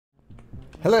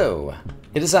Hello,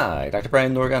 it is I, Dr.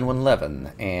 Brian Norgon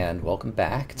 111, and welcome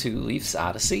back to Leafs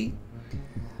Odyssey.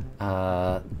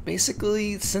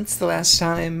 Basically, since the last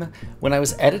time, when I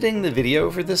was editing the video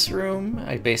for this room,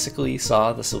 I basically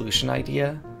saw the solution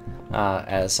idea,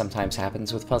 as sometimes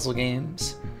happens with puzzle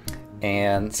games.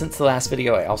 And since the last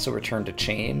video, I also returned a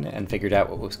chain and figured out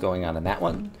what was going on in that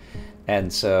one.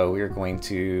 And so we're going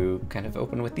to kind of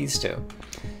open with these two.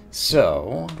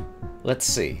 So, let's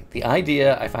see. The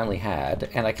idea I finally had,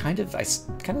 and I kind of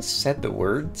said the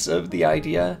words of the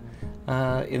idea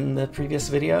in the previous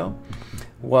video,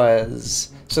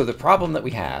 was, so the problem that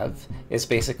we have is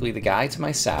basically the guy to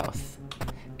my south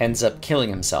ends up killing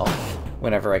himself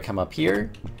whenever I come up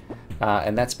here,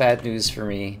 and that's bad news for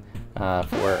me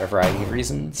for a variety of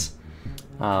reasons,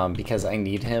 because I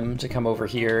need him to come over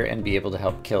here and be able to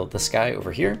help kill this guy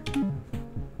over here.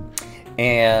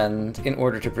 And in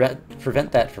order to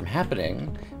prevent that from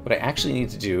happening, what I actually need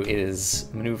to do is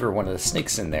maneuver one of the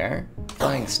snakes in there,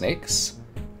 flying snakes,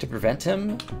 to prevent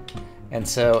him. And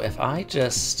so if I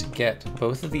just get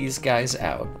both of these guys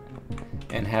out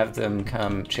and have them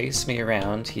come chase me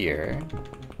around here,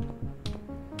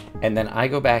 and then I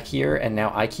go back here and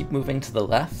now I keep moving to the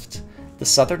left, the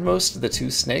southernmost of the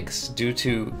two snakes, due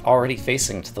to already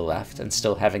facing to the left and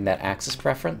still having that axis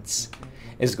preference,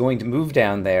 is going to move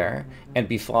down there and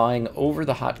be flying over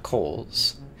the hot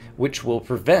coals, which will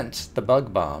prevent the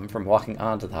bug bomb from walking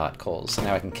onto the hot coals. So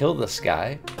now I can kill this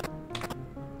guy.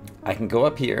 I can go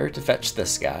up here to fetch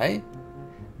this guy.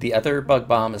 The other bug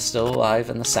bomb is still alive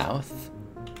in the south.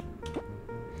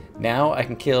 Now I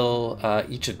can kill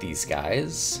each of these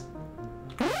guys.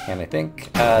 And I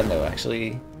think, no,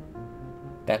 actually,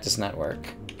 that does not work.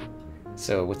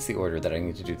 So what's the order that I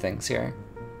need to do things here?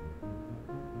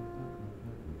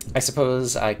 I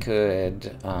suppose I could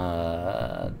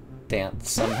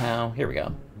dance somehow. Here we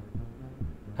go.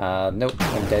 Nope,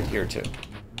 I'm dead here too.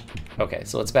 Okay,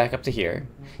 so let's back up to here.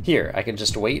 Here, I can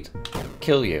just wait,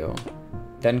 kill you,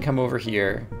 then come over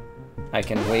here. I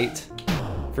can wait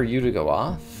for you to go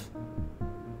off.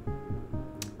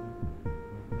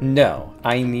 No,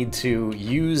 I need to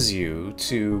use you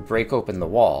to break open the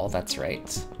wall, that's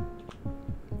right.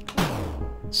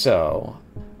 So,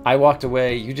 I walked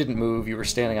away, you didn't move, you were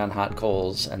standing on hot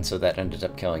coals, and so that ended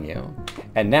up killing you.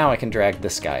 And now I can drag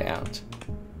this guy out.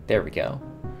 There we go.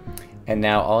 And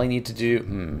now all I need to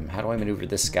do, how do I maneuver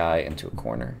this guy into a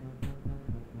corner?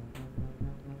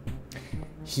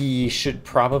 He should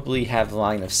probably have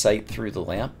line of sight through the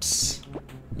lamps.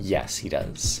 Yes, he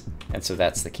does. And so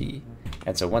that's the key.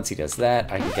 And so once he does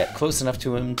that, I can get close enough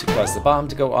to him to cause the bomb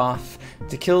to go off,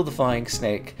 to kill the flying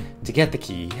snake, to get the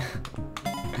key,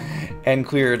 and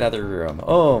clear another room.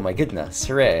 Oh my goodness,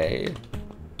 hooray.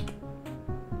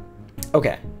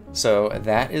 Okay, so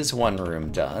that is one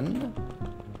room done.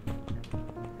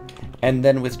 And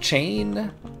then with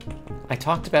chain, I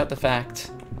talked about the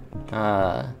fact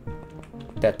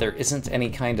that there isn't any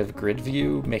kind of grid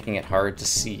view, making it hard to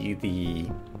see the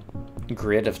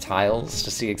grid of tiles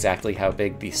to see exactly how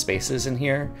big the space is in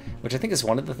here, which I think is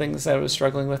one of the things that I was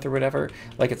struggling with or whatever.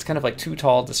 Like, it's kind of like too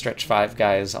tall to stretch 5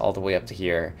 guys all the way up to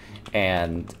here,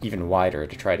 and even wider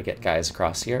to try to get guys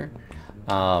across here.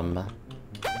 But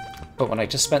when I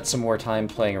just spent some more time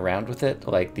playing around with it,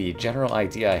 like, the general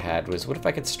idea I had was, what if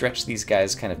I could stretch these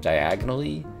guys kind of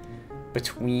diagonally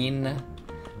between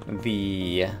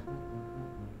the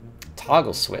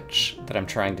toggle switch that I'm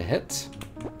trying to hit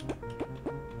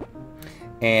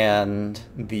and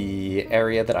the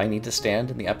area that I need to stand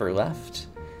in the upper left.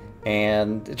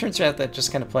 And it turns out that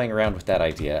just kind of playing around with that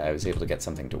idea, I was able to get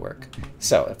something to work.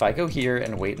 So if I go here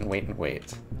and wait and wait and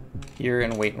wait, here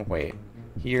and wait and wait,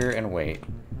 here and wait,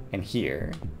 and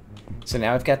here. So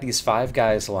now I've got these 5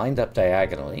 guys lined up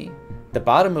diagonally. The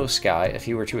bottommost guy, if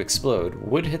he were to explode,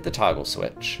 would hit the toggle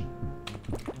switch.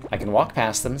 I can walk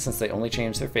past them since they only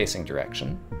change their facing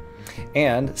direction.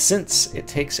 And since it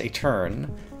takes a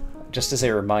turn, just as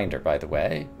a reminder, by the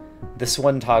way, this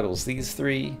one toggles these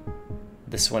 3,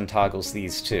 this one toggles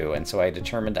these 2, and so I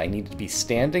determined I needed to be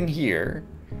standing here,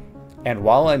 and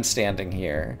while I'm standing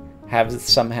here, have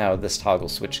somehow this toggle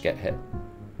switch get hit.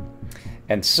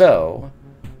 And so,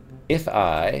 if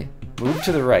I move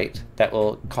to the right, that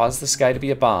will cause this guy to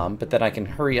be a bomb, but then I can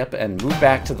hurry up and move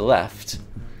back to the left.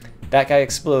 That guy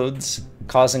explodes,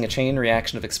 causing a chain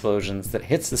reaction of explosions that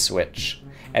hits the switch.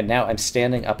 And now I'm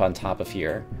standing up on top of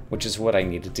here, which is what I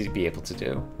needed to be able to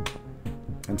do.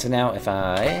 And so now if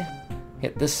I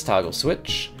hit this toggle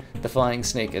switch, the flying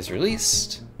snake is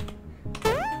released.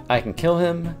 I can kill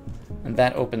him, and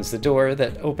that opens the door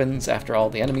that opens after all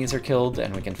the enemies are killed,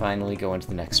 and we can finally go into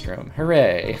the next room.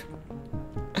 Hooray!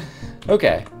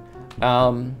 Okay.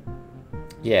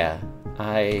 Yeah,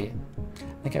 I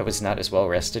think I was not as well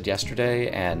rested yesterday,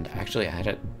 and actually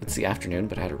it's the afternoon,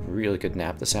 but I had a really good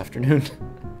nap this afternoon.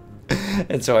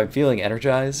 And so I'm feeling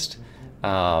energized.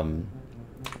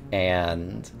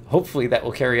 And hopefully that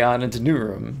will carry on into new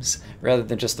rooms, rather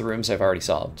than just the rooms I've already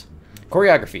solved.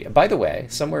 Choreography. By the way,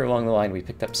 somewhere along the line we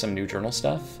picked up some new journal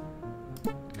stuff.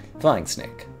 Flying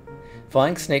snake.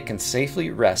 Flying snake can safely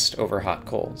rest over hot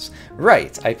coals.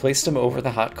 Right, I placed him over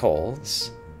the hot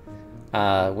coals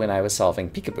when I was solving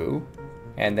Peekaboo,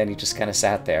 and then he just kind of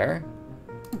sat there,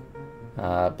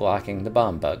 blocking the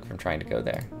bomb bug from trying to go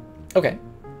there. Okay,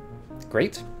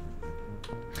 great.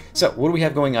 So, what do we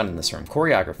have going on in this room?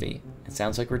 Choreography. It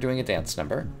sounds like we're doing a dance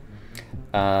number.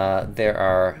 There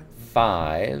are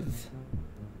 5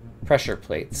 pressure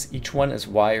plates. Each one is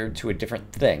wired to a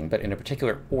different thing, but in a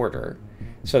particular order.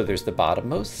 So there's the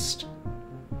bottommost,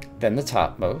 then the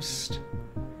topmost,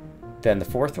 then the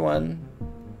 4th one,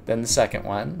 then the 2nd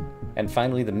one, and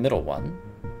finally the middle one.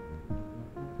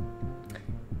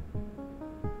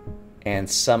 And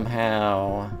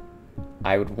somehow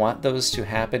I would want those to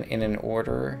happen in an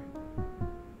order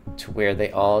to where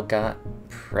they all got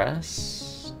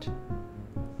pressed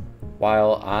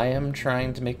while I am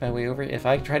trying to make my way over. If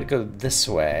I try to go this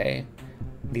way,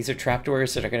 these are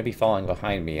trapdoors that are going to be falling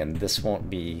behind me, and this won't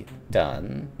be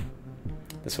done.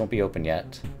 This won't be open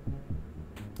yet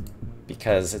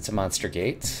because it's a monster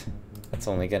gate. That's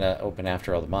only going to open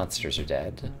after all the monsters are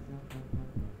dead.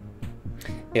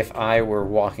 If I were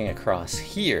walking across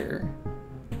here,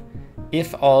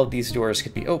 if all of these doors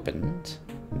could be opened,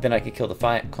 then I could kill the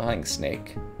flying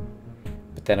snake.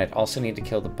 But then I'd also need to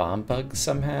kill the bomb bug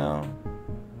somehow.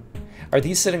 Are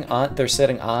these sitting on... They're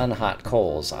sitting on hot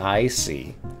coals. I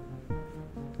see.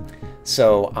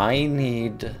 So I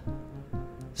need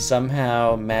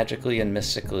somehow magically and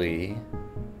mystically...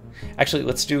 Actually,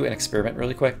 let's do an experiment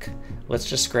really quick. Let's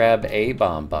just grab a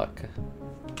bomb bug.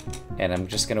 And I'm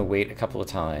just going to wait a couple of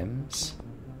times.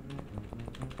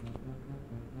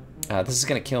 This is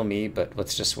going to kill me, but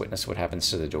let's just witness what happens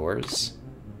to the doors.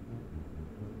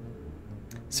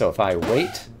 So if I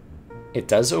wait, it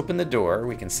does open the door.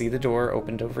 We can see the door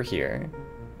opened over here.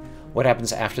 What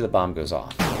happens after the bomb goes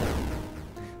off?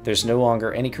 There's no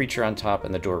longer any creature on top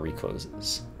and the door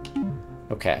recloses.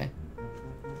 Okay.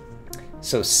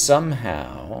 So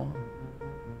somehow...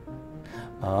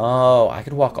 Oh, I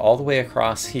could walk all the way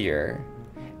across here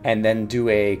and then do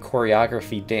a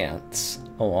choreography dance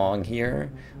along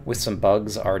here with some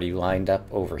bugs already lined up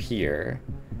over here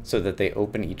so that they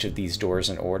open each of these doors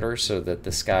in order so that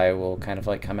this guy will kind of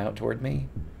like come out toward me.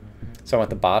 So I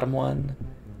want the bottom one.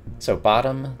 So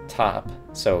bottom, top.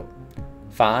 So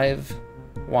 5,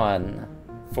 1,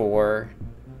 4,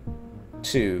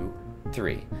 2,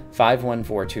 3. 5, 1,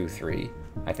 4, 2, 3.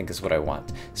 I think is what I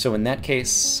want. So in that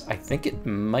case, I think it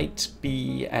might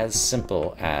be as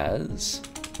simple as...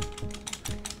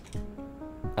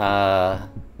 I'm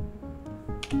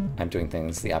doing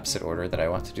things the opposite order that I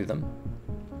want to do them.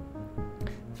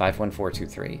 5, 1, 4, 2,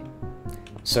 3.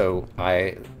 So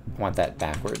I want that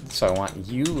backwards. So I want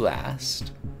you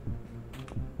last.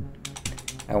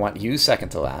 I want you second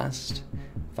to last.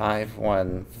 5,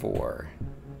 1, 4,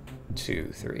 2,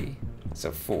 3.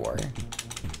 So 4.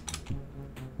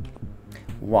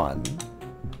 1,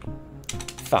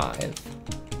 5.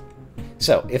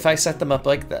 So if I set them up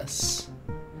like this,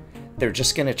 they're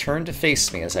just going to turn to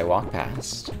face me as I walk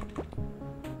past.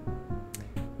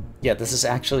 Yeah, this is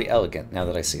actually elegant now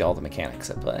that I see all the mechanics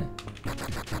at play.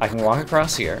 I can walk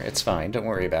across here. It's fine. Don't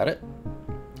worry about it.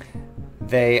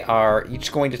 They are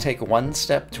each going to take 1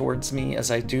 step towards me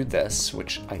as I do this,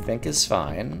 which I think is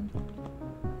fine.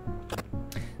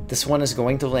 This one is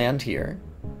going to land here.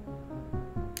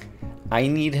 I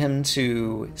need him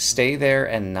to stay there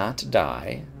and not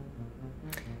die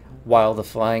while the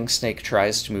flying snake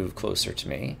tries to move closer to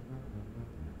me.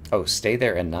 Oh, stay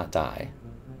there and not die.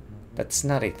 That's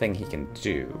not a thing he can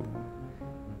do.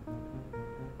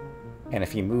 And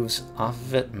if he moves off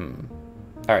of it...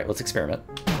 Alright, let's experiment.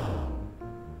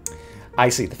 I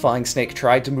see. The flying snake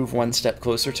tried to move 1 step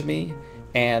closer to me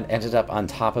and ended up on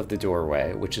top of the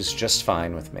doorway, which is just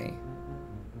fine with me.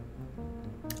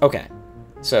 Okay.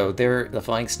 So there, the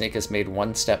flying snake has made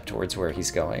 1 step towards where he's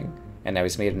going, and now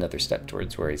he's made another step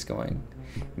towards where he's going.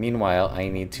 Meanwhile, I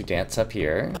need to dance up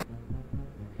here,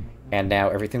 and now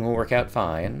everything will work out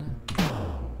fine.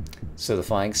 So the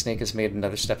flying snake has made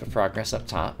another step of progress up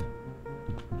top.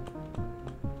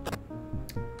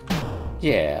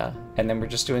 Yeah, and then we're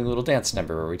just doing a little dance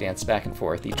number where we dance back and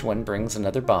forth. Each one brings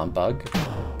another bomb bug,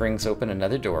 brings open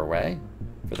another doorway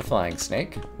for the flying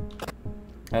snake,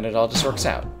 and it all just works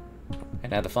out.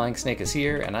 And now the flying snake is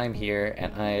here, and I'm here,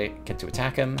 and I get to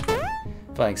attack him.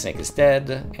 Flying snake is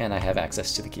dead, and I have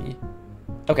access to the key.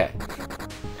 Okay.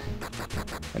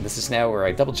 And this is now where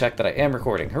I double check that I am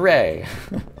recording. Hooray!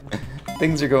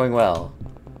 Things are going well.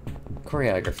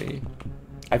 Choreography.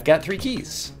 I've got 3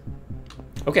 keys.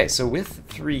 Okay, so with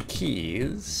 3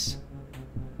 keys...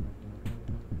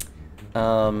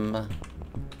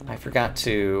 I forgot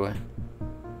to...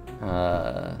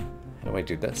 how do I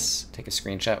do this? Take a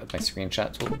screenshot with my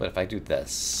screenshot tool, but if I do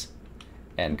this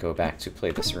and go back to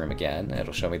play this room again,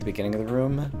 it'll show me the beginning of the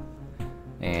room.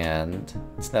 And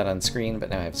it's not on screen, but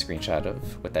now I have a screenshot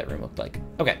of what that room looked like.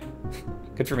 Okay,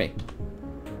 good for me.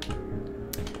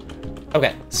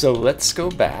 Okay, so let's go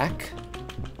back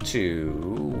to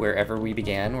wherever we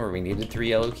began, where we needed 3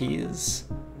 yellow keys,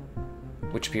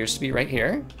 which appears to be right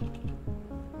here.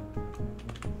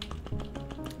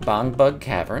 Bong Bug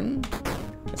Cavern.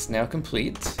 It's now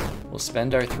complete. We'll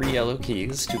spend our 3 yellow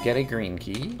keys to get a green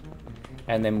key,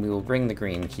 and then we will bring the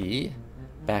green key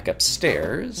back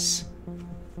upstairs.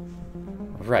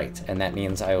 Right, and that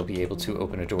means I will be able to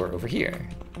open a door over here.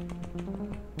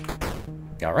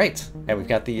 Alright, and we've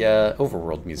got the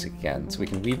overworld music again, so we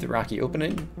can leave the rocky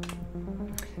opening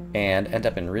and end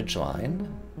up in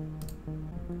Ridgeline.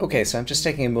 Okay, so I'm just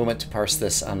taking a moment to parse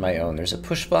this on my own. There's a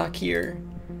push block here,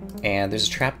 and there's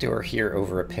a trapdoor here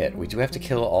over a pit. We do have to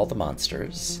kill all the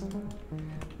monsters.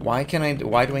 Why do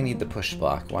I need the push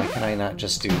block? Why can I not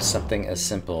just do something as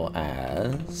simple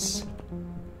as...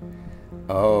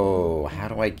 Oh, how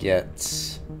do I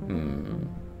get...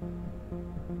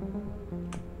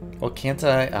 Well, can't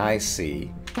I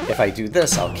see. If I do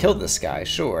this, I'll kill this guy,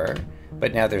 sure.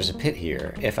 But now there's a pit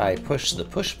here. If I push the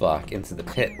push block into the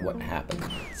pit, what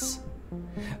happens?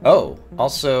 Oh,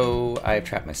 also, I've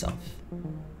trapped myself.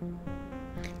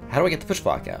 How do I get the push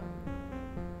block out?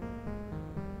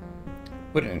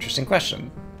 What an interesting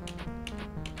question.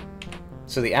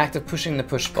 So the act of pushing the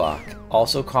push block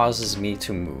also causes me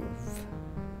to move.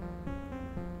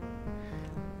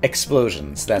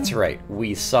 Explosions, that's right.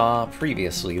 We saw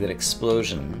previously that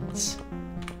explosions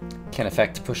can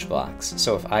affect push blocks.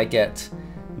 So if I get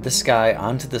this guy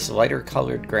onto this lighter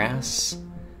colored grass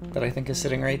that I think is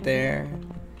sitting right there,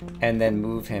 and then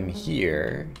move him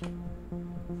here,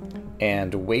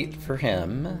 and wait for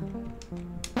him,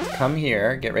 come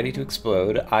here, get ready to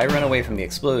explode, I run away from the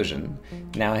explosion,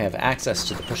 now I have access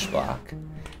to the push block,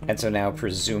 and so now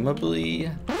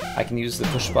presumably I can use the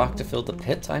push block to fill the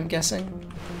pit, I'm guessing?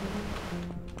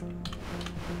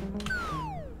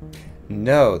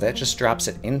 No, that just drops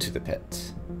it into the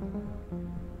pit.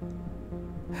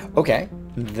 Okay,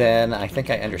 then I think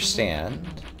I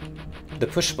understand. The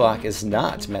push block is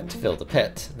not meant to fill the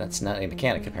pit. That's not a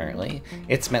mechanic, apparently.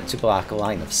 It's meant to block a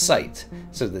line of sight,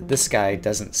 so that this guy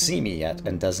doesn't see me yet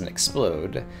and doesn't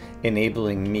explode,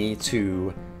 enabling me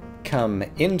to come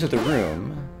into the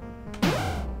room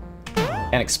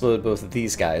and explode both of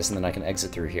these guys, and then I can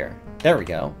exit through here. There we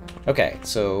go. Okay,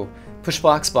 so push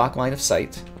blocks block line of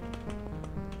sight,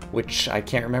 which I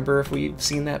can't remember if we've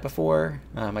seen that before.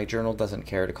 My journal doesn't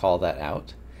care to call that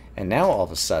out. And now all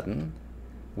of a sudden,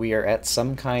 we are at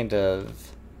some kind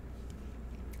of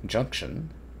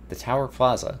junction, the Tower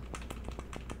Plaza.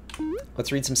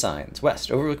 Let's read some signs. West,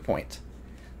 Overlook Point.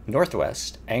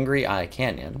 Northwest, Angry Eye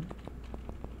Canyon.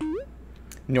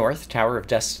 North, Tower of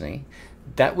Destiny.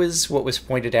 That was what was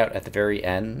pointed out at the very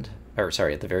end, or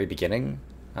sorry, at the very beginning.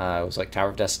 It was like Tower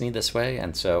of Destiny this way,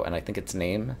 and I think its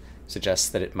name suggests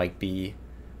that it might be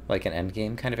like an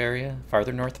endgame kind of area.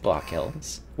 Farther north, Block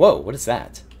Hills. Whoa, what is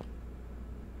that?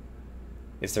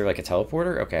 Is there like a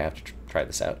teleporter? Okay, I have to try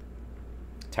this out.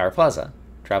 Tower Plaza,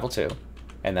 travel to,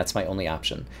 and that's my only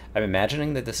option. I'm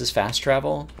imagining that this is fast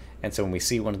travel, and so when we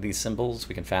see one of these symbols,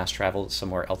 we can fast travel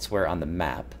somewhere elsewhere on the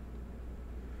map.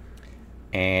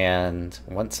 And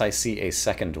once I see a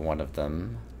second one of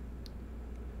them,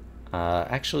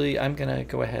 actually, I'm gonna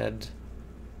go ahead.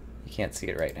 You can't see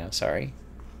it right now, sorry.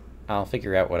 I'll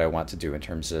figure out what I want to do in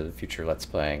terms of future Let's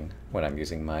Playing when I'm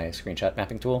using my screenshot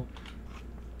mapping tool.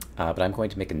 But I'm going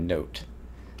to make a note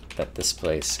that this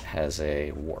place has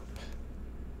a warp.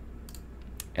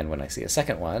 And when I see a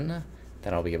second one,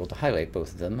 then I'll be able to highlight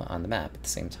both of them on the map at the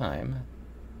same time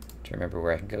to remember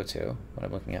where I can go to when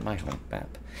I'm looking at my home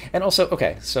map. And also,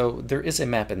 okay, so there is a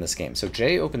map in this game. So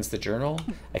J opens the journal.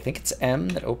 I think it's M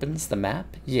that opens the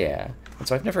map. Yeah. And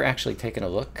so I've never actually taken a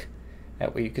look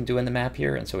at what you can do in the map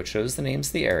here, and so it shows the names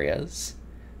of the areas.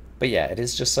 But yeah, it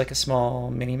is just like a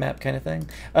small mini-map kind of thing.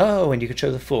 Oh, and you could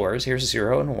show the floors. Here's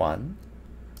 0 and 1.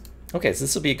 Okay, so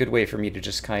this will be a good way for me to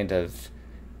just kind of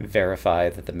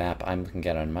verify that the map I'm looking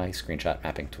at on my screenshot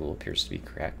mapping tool appears to be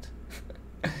correct.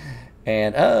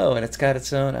 And, oh, and it's got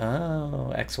its own,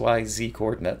 oh, X, Y, Z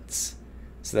coordinates.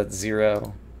 So that's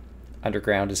 0.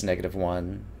 Underground is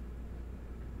 -1.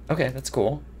 Okay, that's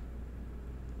cool.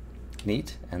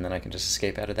 Neat. And then I can just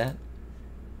escape out of that.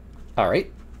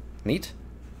 Alright. Neat.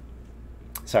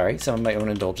 Sorry, some of my own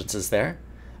indulgences there.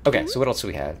 Okay, so what else do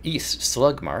we have? East,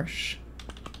 Slug Marsh.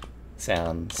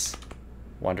 Sounds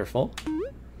wonderful.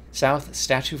 South,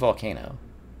 Statue Volcano.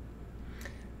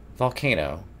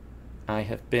 Volcano. I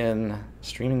have been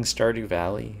streaming Stardew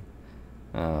Valley,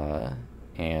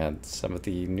 and some of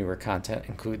the newer content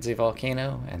includes a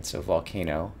volcano, and so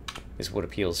volcano is what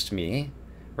appeals to me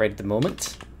right at the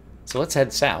moment. So let's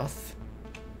head south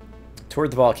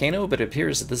toward the volcano, but it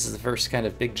appears that this is the first kind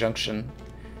of big junction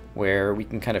where we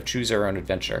can kind of choose our own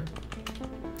adventure.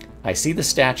 I see the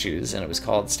statues, and it was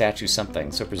called statue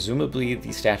something, so presumably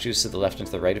the statues to the left and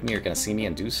to the right of me are going to see me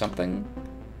and do something?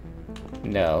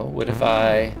 No. What if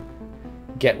I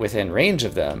get within range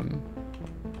of them?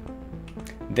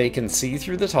 They can see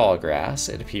through the tall grass,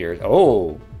 it appears.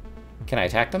 Oh! Can I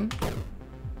attack them?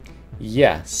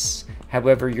 Yes.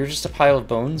 However, you're just a pile of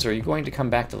bones. Are you going to come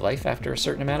back to life after a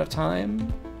certain amount of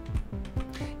time?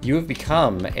 You have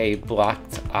become a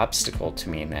blocked obstacle to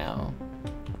me now.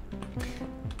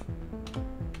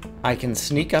 I can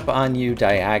sneak up on you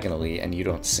diagonally and you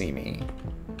don't see me.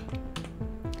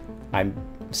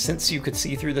 Since you could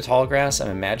see through the tall grass, I'm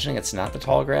imagining it's not the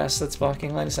tall grass that's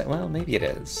blocking line of sight. Well, maybe it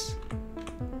is.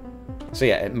 So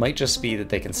yeah, it might just be that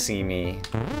they can see me.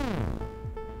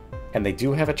 And they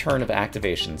do have a turn of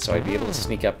activation, so I'd be able to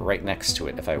sneak up right next to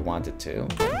it if I wanted to.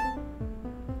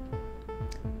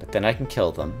 But then I can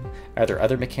kill them. Are there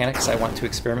other mechanics I want to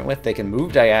experiment with? They can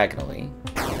move diagonally.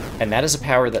 And that is a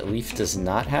power that Leaf does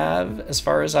not have, as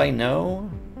far as I know.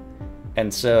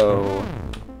 And so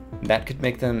that could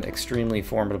make them extremely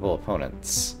formidable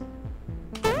opponents.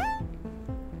 I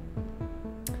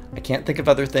can't think of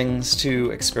other things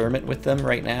to experiment with them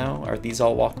right now. Are these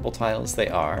all walkable tiles? They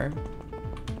are.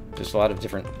 There's a lot of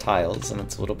different tiles, and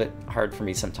it's a little bit hard for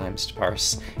me sometimes to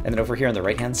parse. And then over here on the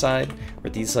right-hand side,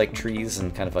 are these like trees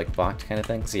and kind of like blocked kind of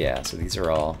things? Yeah, so these are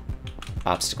all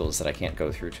obstacles that I can't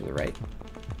go through to the right.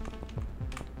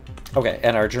 Okay,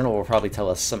 and our journal will probably tell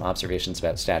us some observations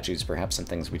about statues, perhaps some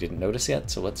things we didn't notice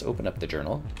yet, so let's open up the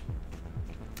journal.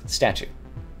 Statue.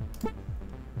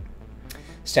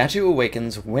 Statue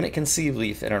awakens when it can see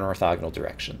Leaf in an orthogonal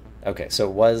direction. Okay, so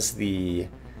it was the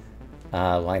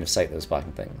line of sight that was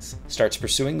blocking things. Starts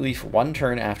pursuing Leaf one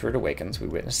turn after it awakens. We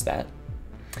witnessed that.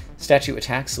 Statue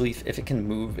attacks Leaf if it can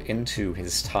move into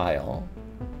his tile.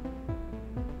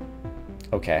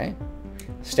 Okay.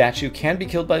 Statue can be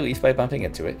killed by Leaf by bumping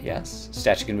into it, yes.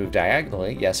 Statue can move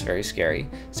diagonally, yes, very scary.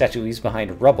 Statue leaves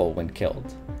behind rubble when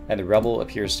killed, and the rubble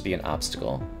appears to be an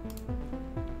obstacle.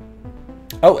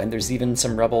 Oh, and there's even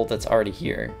some rubble that's already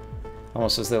here.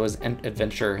 Almost as though an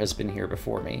adventure has been here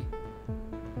before me.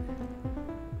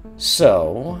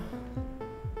 So,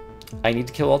 I need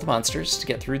to kill all the monsters to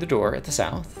get through the door at the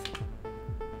south.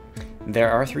 There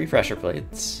are 3 pressure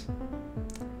plates.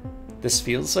 This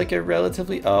feels like a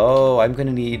relatively... Oh, I'm going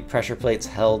to need pressure plates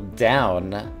held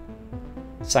down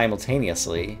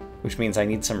simultaneously, which means I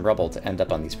need some rubble to end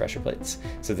up on these pressure plates.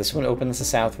 So this one opens the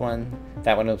south one,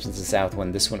 that one opens the south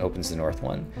one, this one opens the north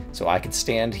one. So I could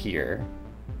stand here,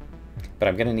 but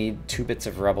I'm going to need 2 bits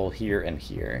of rubble here and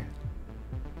here.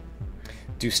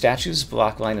 Do statues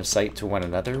block line of sight to one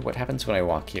another? What happens when I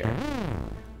walk here?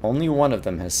 Only one of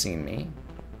them has seen me.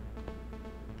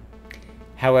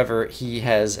 However, he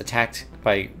has attacked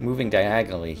by moving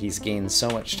diagonally. He's gained so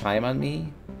much time on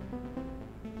me.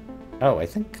 Oh, I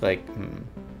think, like,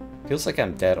 feels like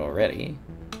I'm dead already.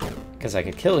 Because I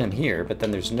could kill him here, but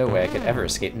then there's no way I could ever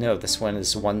escape. No, this one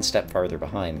is one step farther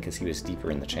behind because he was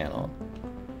deeper in the channel.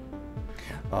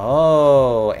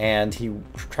 Oh, and he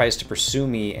tries to pursue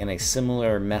me in a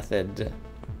similar method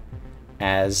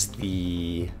as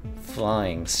the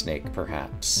flying snake,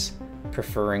 perhaps,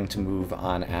 preferring to move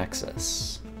on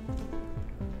axis.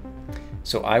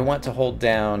 So I want to hold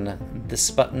down this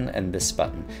button and this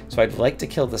button. So I'd like to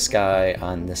kill this guy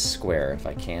on this square if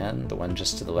I can, the one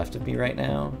just to the left of me right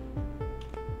now.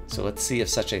 So let's see if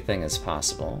such a thing is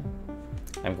possible.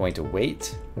 I'm going to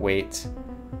wait,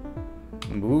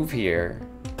 move here,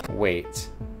 wait,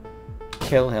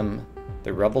 kill him,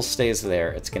 the rubble stays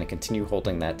there, it's going to continue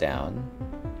holding that down.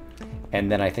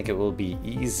 And then I think it will be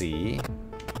easy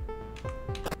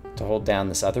to hold down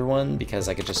this other one because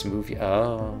I could just move.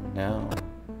 Oh, no.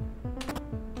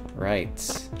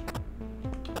 Right.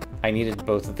 I needed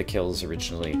both of the kills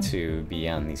originally to be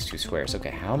on these 2 squares.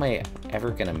 Okay, how am I ever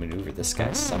going to maneuver this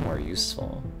guy somewhere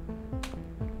useful?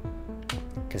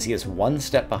 Because he is 1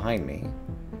 step behind me,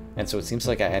 And so it seems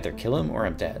like I either kill him or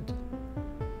I'm dead.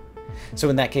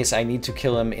 So in that case, I need to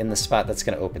kill him in the spot that's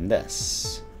going to open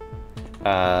this.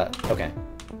 Okay.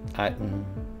 I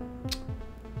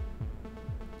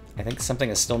think something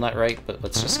is still not right, but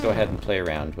let's just go ahead and play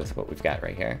around with what we've got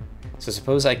right here. So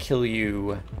suppose I kill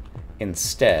you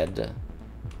instead.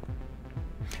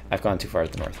 I've gone too far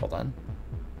to the north, hold on.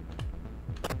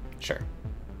 Sure.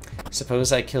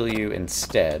 Suppose I kill you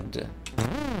instead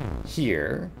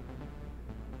here.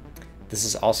 This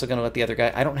is also going to let the other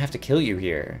guy... I don't have to kill you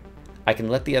here. I can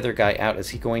let the other guy out. Is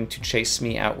he going to chase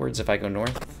me outwards if I go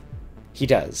north? He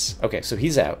does. Okay, so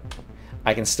he's out.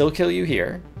 I can still kill you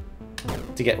here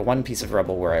to get one piece of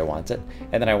rubble where I want it.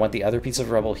 And then I want the other piece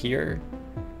of rubble here.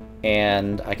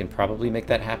 And I can probably make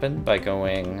that happen by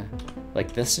going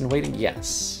like this and waiting.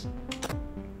 Yes.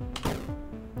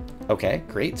 Okay,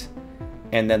 great.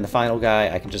 And then the final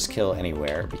guy I can just kill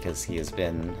anywhere because he has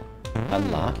been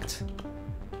unlocked.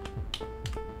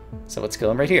 So let's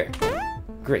kill him right here.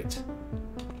 Great.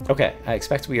 Okay, I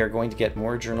expect we are going to get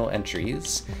more journal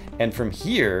entries. And from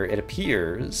here, it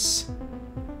appears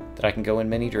that I can go in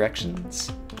many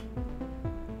directions.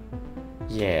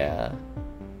 Yeah.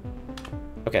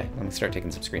 Okay, let me start taking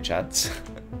some screenshots.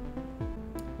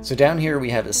 So down here we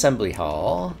have Assembly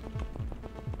Hall.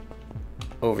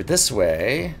 Over this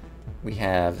way, we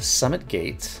have Summit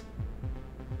Gate.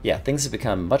 Yeah, things have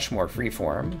become much more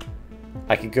freeform.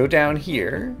 I could go down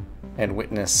here and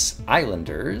witness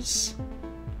Islanders.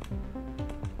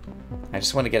 I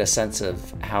just want to get a sense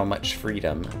of how much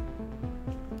freedom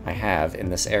I have in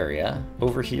this area.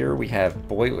 Over here we have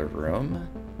Boiler Room.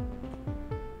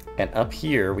 And up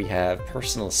here we have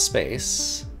Personal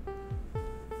Space.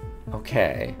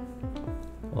 Okay.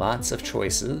 Lots of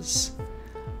choices.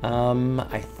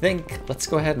 I think let's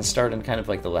go ahead and start on kind of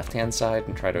like the left-hand side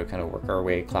and try to kind of work our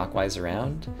way clockwise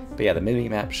around. But yeah, the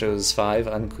mini-map shows 5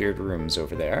 uncleared rooms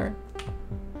over there.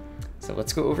 So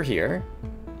let's go over here.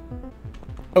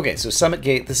 Okay, so Summit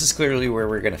Gate, this is clearly where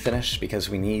we're going to finish because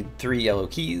we need 3 yellow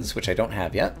keys, which I don't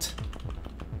have yet.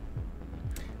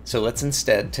 So let's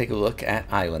instead take a look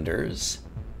at Islanders.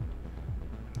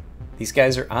 These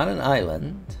guys are on an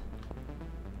island.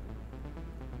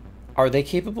 Are they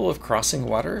capable of crossing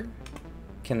water?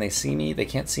 Can they see me? They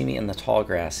can't see me in the tall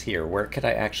grass here. Where could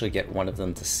I actually get one of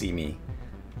them to see me?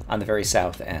 On the very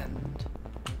south end.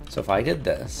 So if I did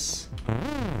this,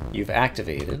 you've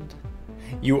activated.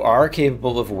 You are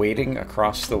capable of wading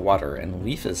across the water, and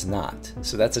Leaf is not.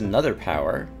 So that's another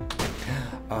power.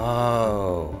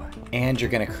 Oh, and you're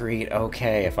gonna create,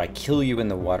 okay, if I kill you in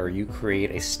the water, you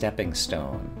create a stepping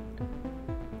stone.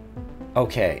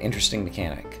 Okay, interesting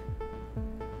mechanic.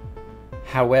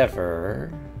 However,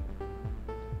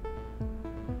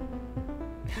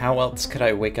 how else could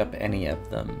I wake up any of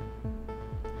them?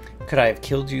 Could I have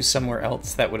killed you somewhere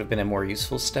else that would have been a more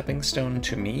useful stepping stone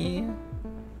to me?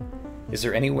 Is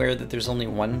there anywhere that there's only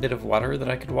one bit of water that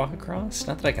I could walk across?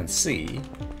 Not that I can see.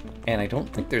 And I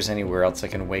don't think there's anywhere else I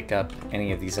can wake up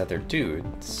any of these other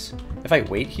dudes. If I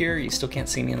wait here, you still can't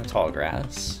see me in the tall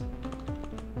grass.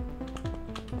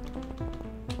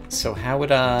 So how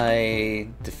would I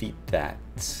defeat that?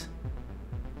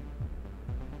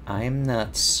 I'm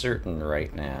not certain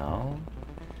right now.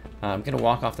 I'm going to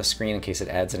walk off the screen in case it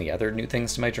adds any other new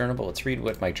things to my journal, but let's read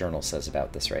what my journal says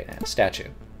about this right now. Statue.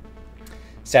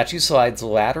 Statue slides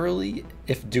laterally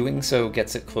if doing so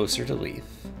gets it closer to Leaf.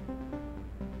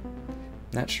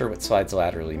 Not sure what slides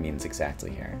laterally means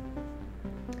exactly here.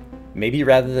 Maybe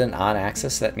rather than on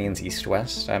axis, that means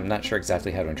east-west. I'm not sure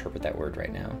exactly how to interpret that word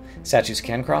right now. Statues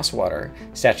can cross water.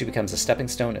 Statue becomes a stepping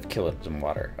stone if killed in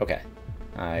water. Okay,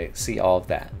 I see all of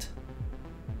that.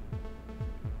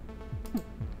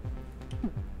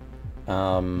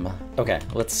 Okay,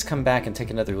 let's come back and take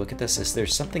another look at this. Is there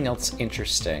something else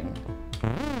interesting?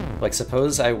 Like,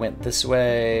 suppose I went this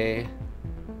way.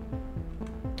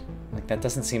 Like, that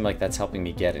doesn't seem like that's helping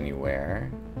me get anywhere.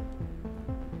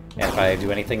 And if I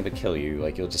do anything but kill you,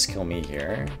 like, you'll just kill me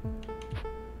here.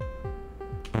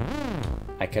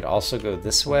 I could also go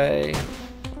this way,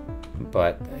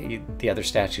 but the other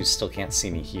statues still can't see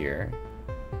me here.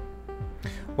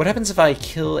 What happens if I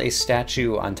kill a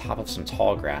statue on top of some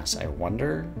tall grass, I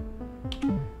wonder?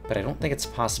 But I don't think it's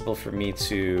possible for me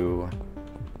to...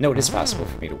 No, it is possible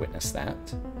for me to witness that.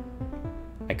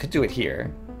 I could do it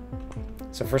here.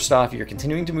 So first off, you're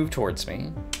continuing to move towards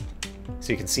me.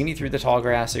 So you can see me through the tall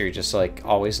grass, or you just, like,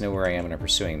 always know where I am and are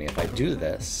pursuing me. If I do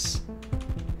this,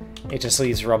 it just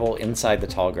leaves rubble inside the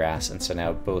tall grass, and so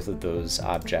now both of those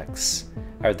objects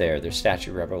are there. There's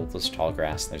statue rubble, there's tall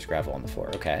grass, and there's gravel on the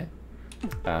floor. Okay.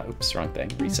 Oops, wrong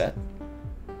thing. Reset.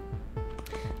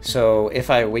 So if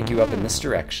I wake you up in this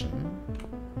direction,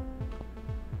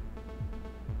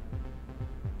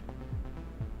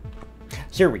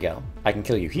 Here we go. I can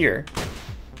kill you here,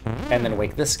 and then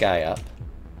wake this guy up,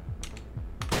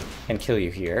 and kill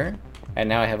you here. And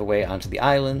now I have a way onto the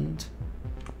island.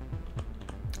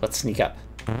 Let's sneak up.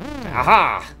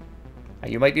 Aha!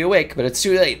 You might be awake, but it's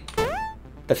too late.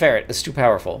 The ferret is too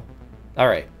powerful.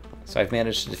 Alright, so I've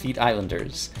managed to defeat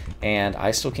islanders, and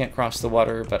I still can't cross the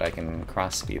water, but I can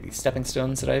cross via these stepping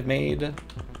stones that I've made.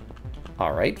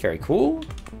 Alright, very cool.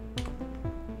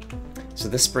 So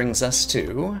this brings us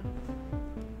to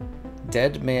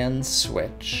Dead Man's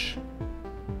Switch.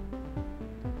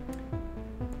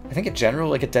 I think in general,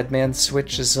 like, a Dead Man's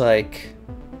Switch is like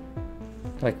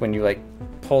when you, like,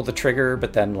 pull the trigger,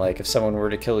 but then, like, if someone were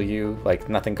to kill you, like,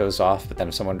 nothing goes off, but then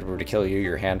if someone were to kill you,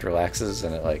 your hand relaxes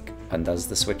and it, like, undoes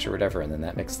the switch or whatever, and then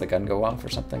that makes the gun go off or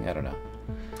something? I don't know.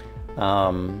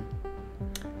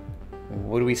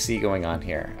 What do we see going on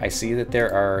here? I see that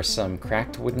there are some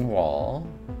cracked wooden wall,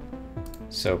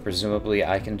 so presumably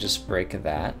I can just break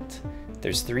that.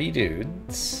 There's 3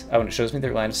 dudes. Oh, and it shows me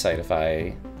their line of sight if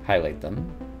I highlight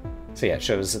them. So yeah, it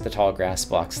shows that the tall grass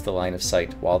blocks the line of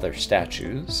sight while they're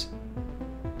statues.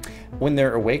 When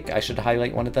they're awake, I should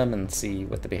highlight one of them and see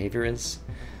what the behavior is.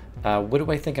 What do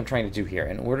I think I'm trying to do here?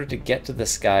 In order to get to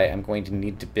this guy, I'm going to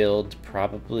need to build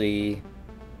probably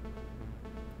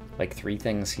like 3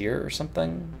 things here or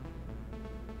something.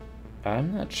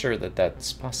 I'm not sure that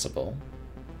that's possible.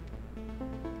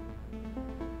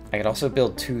 I could also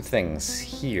build 2 things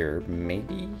here,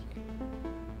 maybe?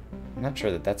 I'm not sure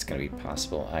that that's going to be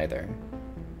possible either.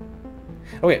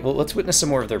 Okay, well, let's witness some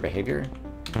more of their behavior.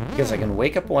 Because I can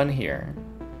wake up one here.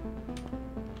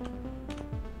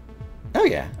 Oh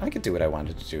yeah, I could do what I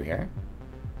wanted to do here.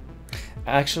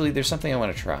 Actually, there's something I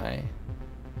want to try.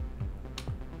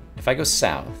 If I go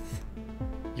south,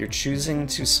 you're choosing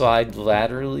to slide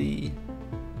laterally.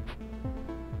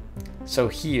 So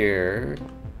here,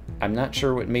 I'm not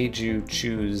sure what made you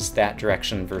choose that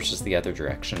direction versus the other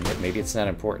direction, but maybe it's not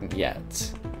important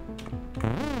yet.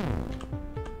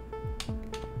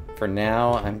 For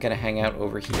now, I'm gonna hang out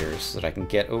over here so that I can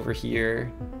get over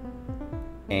here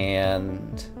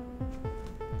and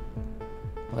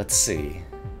let's see.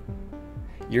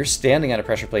 You're standing on a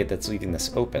pressure plate that's leaving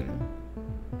this open.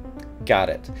 Got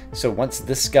it. So once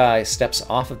this guy steps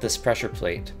off of this pressure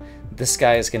plate, this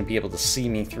guy is gonna be able to see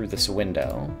me through this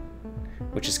window,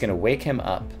 which is gonna wake him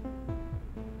up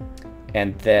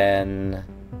and then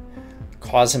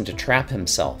cause him to trap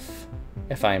himself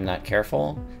if I am not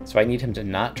careful. So I need him to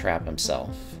not trap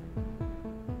himself.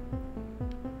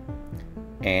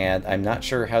 And I'm not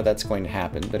sure how that's going to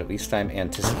happen, but at least I'm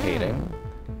anticipating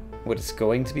what is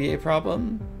going to be a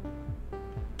problem.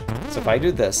 So if I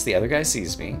do this, the other guy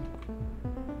sees me.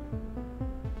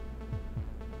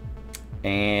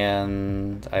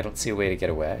 And I don't see a way to get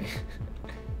away.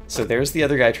 So there's the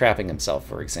other guy trapping himself,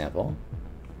 for example,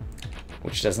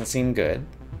 which doesn't seem good.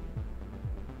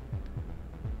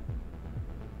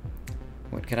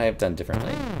 What could I have done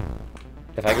differently?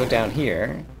 If I go down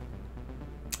here,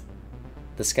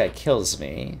 this guy kills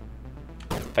me.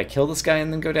 If I kill this guy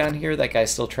and then go down here, that guy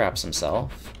still traps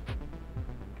himself.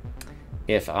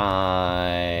 If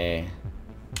I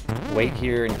wait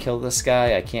here and kill this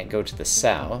guy, I can't go to the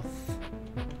south.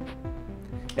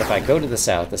 If I go to the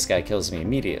south, this guy kills me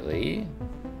immediately.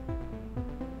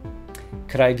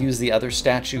 Could I have used the other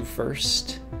statue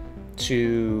first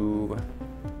to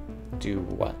do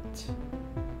what?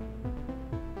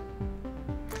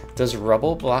 Does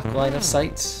rubble block line of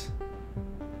sight?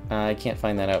 I can't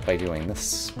find that out by doing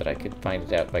this, but I could find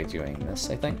it out by doing this,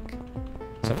 I think.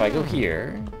 So if I go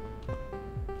here,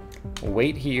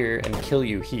 wait here and kill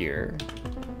you here,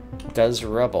 does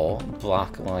rubble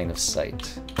block line of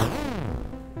sight?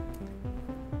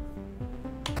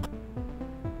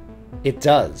 It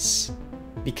does,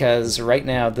 because right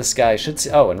now this guy should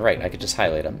see— oh, and right, I could just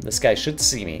highlight him. This guy should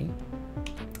see me.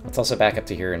 Let's also back up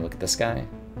to here and look at this guy.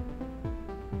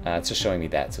 It's just showing me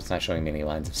that, so it's not showing me any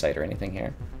lines of sight or anything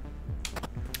here.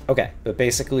 Okay, but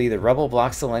basically the rubble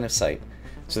blocks the line of sight,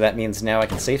 so that means now I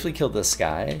can safely kill this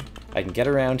guy. I can get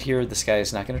around here. This guy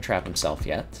is not going to trap himself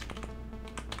yet.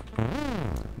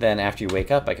 Then after you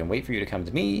wake up, I can wait for you to come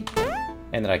to me,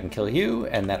 and then I can kill you,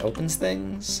 and that opens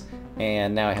things.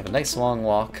 And now I have a nice long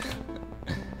walk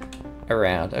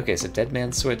around. Okay, so Dead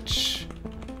Man's Switch.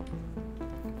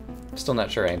 Still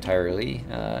not sure I entirely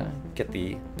get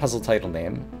the puzzle title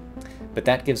name, but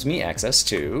that gives me access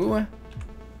to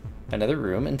another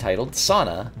room entitled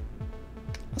Sauna.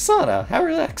 A sauna, how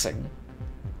relaxing.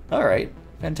 Alright,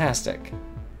 fantastic.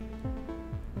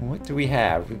 What do we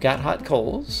have? We've got hot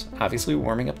coals, obviously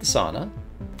warming up the sauna.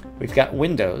 We've got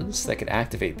windows that could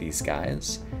activate these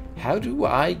guys. How do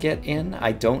I get in?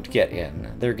 I don't get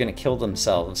in. They're gonna kill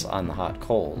themselves on the hot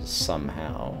coals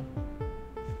somehow.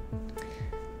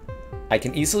 I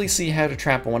can easily see how to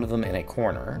trap one of them in a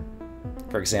corner.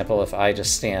 For example, if I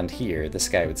just stand here, this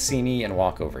guy would see me and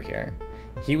walk over here.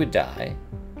 He would die.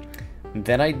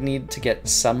 Then I'd need to get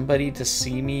somebody to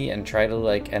see me and try to,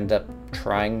 like, end up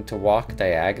trying to walk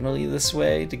diagonally this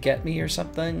way to get me or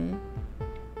something.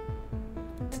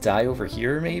 To die over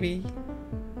here, maybe?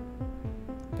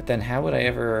 But then how would I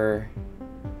ever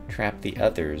trap the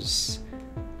others?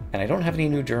 And I don't have any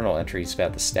new journal entries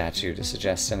about the statue to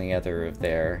suggest any other of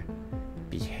their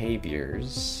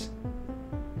behaviors.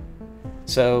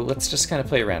 So let's just kind of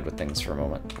play around with things for a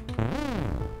moment.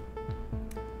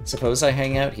 Suppose I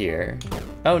hang out here.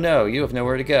 Oh no, you have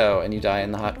nowhere to go, and you die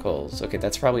in the hot coals. Okay,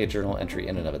 that's probably a journal entry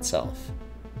in and of itself.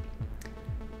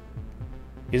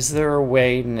 Is there a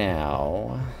way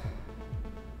now?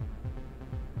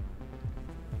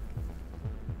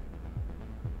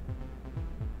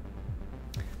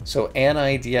 So an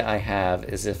idea I have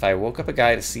is if I woke up a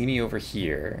guy to see me over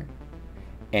here,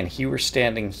 and he were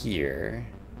standing here,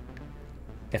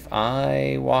 if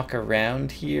I walk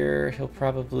around here, he'll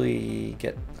probably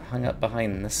get hung up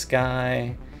behind this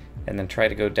guy, and then try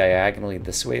to go diagonally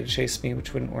this way to chase me,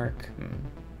 which wouldn't work.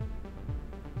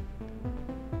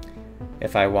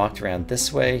 If I walked around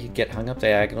this way, he'd get hung up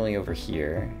diagonally over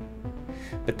here.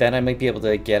 But then I might be able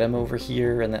to get him over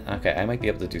here, and then, okay, I might be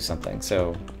able to do something.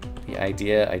 So the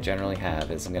idea I generally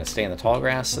have is I'm going to stay in the tall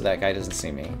grass so that guy doesn't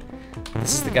see me.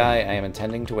 This is the guy I am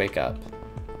intending to wake up.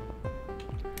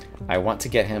 I want to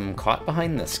get him caught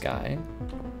behind this guy.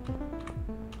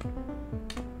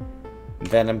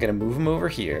 Then I'm going to move him over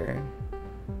here.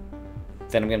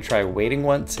 Then I'm going to try waiting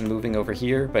once and moving over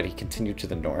here, but he continued to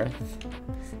the north.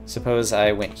 Suppose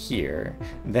I went here.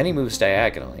 Then he moves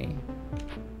diagonally.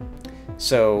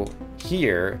 So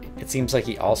here, it seems like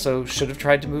he also should have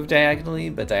tried to move diagonally,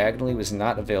 but diagonally was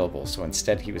not available, so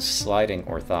instead he was sliding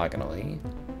orthogonally.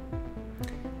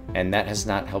 And that has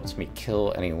not helped me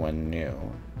kill anyone new.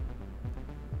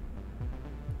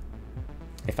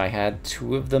 If I had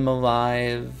two of them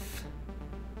alive,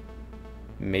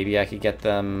 maybe I could get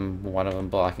them, one of them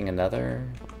blocking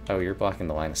another. Oh, you're blocking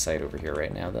the line of sight over here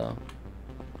right now, though.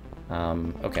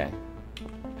 Okay.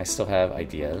 I still have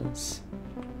ideas.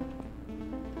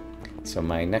 So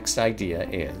my next idea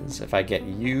is, if I get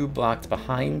you blocked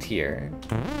behind here,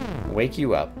 wake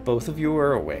you up, both of you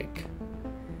are awake,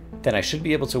 then I should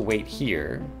be able to wait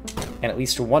here, and at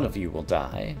least one of you will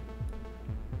die.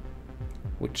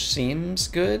 Which seems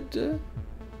good.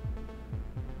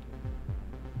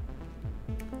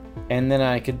 And then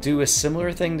I could do a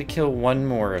similar thing to kill one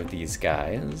more of these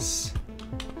guys.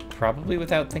 Probably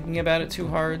without thinking about it too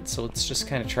hard, so let's just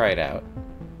kind of try it out.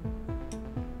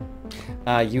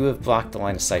 You have blocked the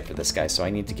line of sight for this guy, so I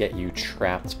need to get you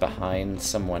trapped behind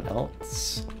someone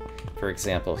else. For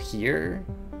example, here.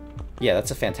 Yeah,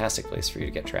 that's a fantastic place for you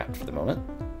to get trapped for the moment.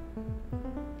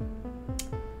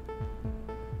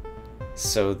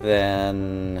 So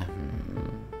then...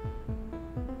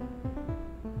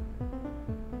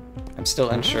 I'm still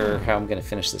unsure how I'm going to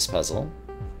finish this puzzle.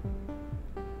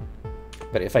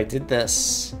 But if I did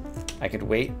this, I could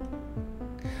wait.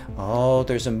 Oh,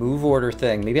 there's a move order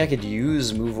thing. Maybe I could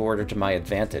use move order to my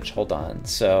advantage. Hold on.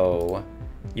 So,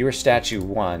 you are statue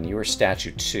 1, you are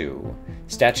statue 2.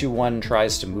 Statue 1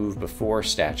 tries to move before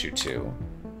statue 2.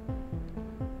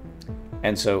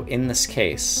 And so, in this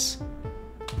case,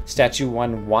 statue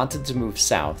 1 wanted to move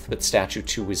south, but statue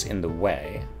 2 was in the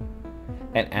way.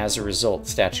 And as a result,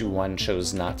 statue 1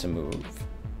 chose not to move.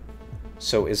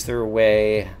 So is there a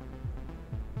way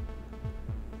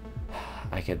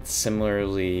I could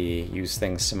similarly use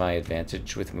things to my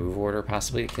advantage with move order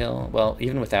possibly to kill? Well,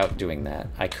 even without doing that,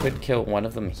 I could kill one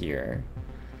of them here.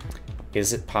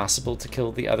 Is it possible to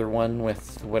kill the other one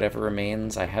with whatever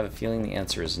remains? I have a feeling the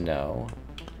answer is no.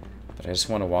 But I just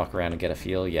want to walk around and get a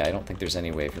feel. Yeah, I don't think there's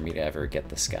any way for me to ever get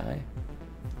this guy.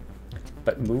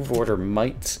 But move order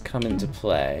might come into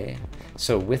play.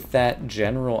 So with that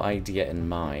general idea in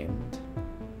mind,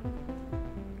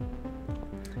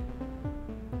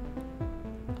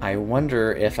 I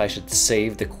wonder if I should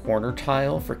save the corner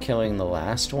tile for killing the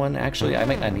last one. Actually, I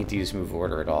might not need to use move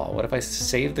order at all. What if I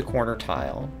save the corner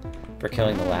tile for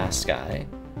killing the last guy?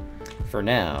 For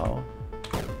now,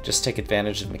 just take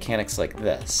advantage of mechanics like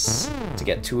this to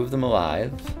get two of them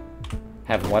alive,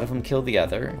 have one of them kill the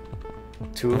other,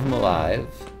 two of them alive,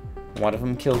 one of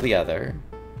them kill the other,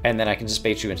 and then I can just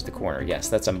bait you into the corner. Yes,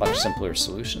 that's a much simpler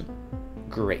solution.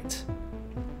 Great.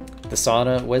 The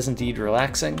sauna was indeed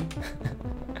relaxing.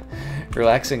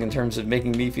 Relaxing in terms of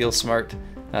making me feel smart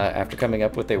after coming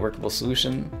up with a workable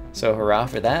solution. So hurrah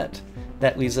for that.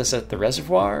 That leaves us at the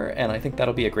reservoir, and I think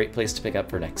that'll be a great place to pick up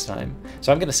for next time.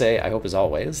 So I'm going to say, I hope as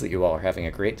always that you all are having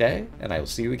a great day, and I will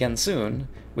see you again soon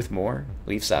with more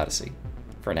Leafs Odyssey.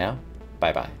 For now,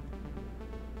 bye-bye.